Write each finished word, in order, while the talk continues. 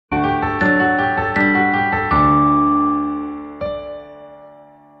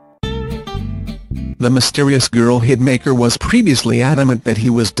The mysterious girl hitmaker was previously adamant that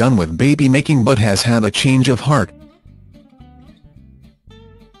he was done with baby making but has had a change of heart.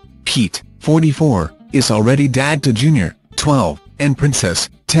 Pete, 44, is already dad to Junior, 12, and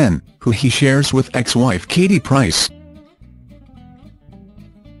Princess, 10, who he shares with ex-wife Katie Price.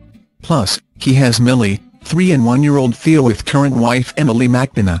 Plus, he has Millie, 3 and 1-year-old Theo with current wife Emily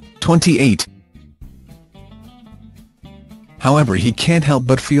MacDonagh, 28. However, he can't help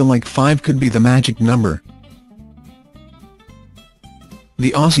but feel like 5 could be the magic number. The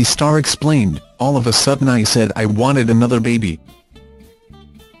Aussie star explained, "All of a sudden I said I wanted another baby.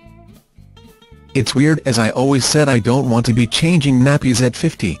 It's weird, as I always said I don't want to be changing nappies at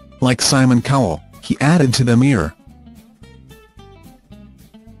 50, like Simon Cowell," he added to the Mirror.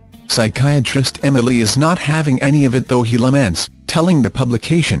 Psychiatrist Emily is not having any of it though, he laments, telling the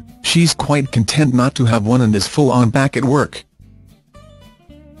publication, she's quite content not to have one and is full on back at work.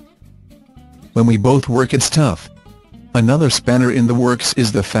 "When we both work it's tough." Another spanner in the works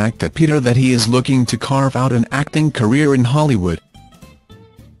is the fact that he is looking to carve out an acting career in Hollywood.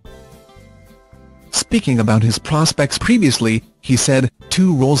 Speaking about his prospects previously, he said,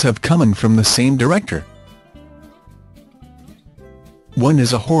 "2 roles have come in from the same director. One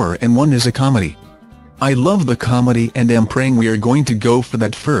is a horror and one is a comedy. I love the comedy and am praying we are going to go for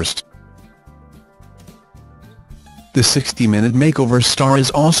that first." The 60-minute makeover star is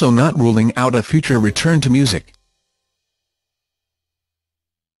also not ruling out a future return to music.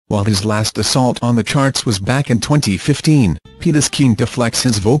 While his last assault on the charts was back in 2015, Pete is keen to flex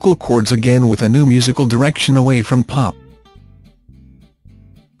his vocal cords again with a new musical direction away from pop.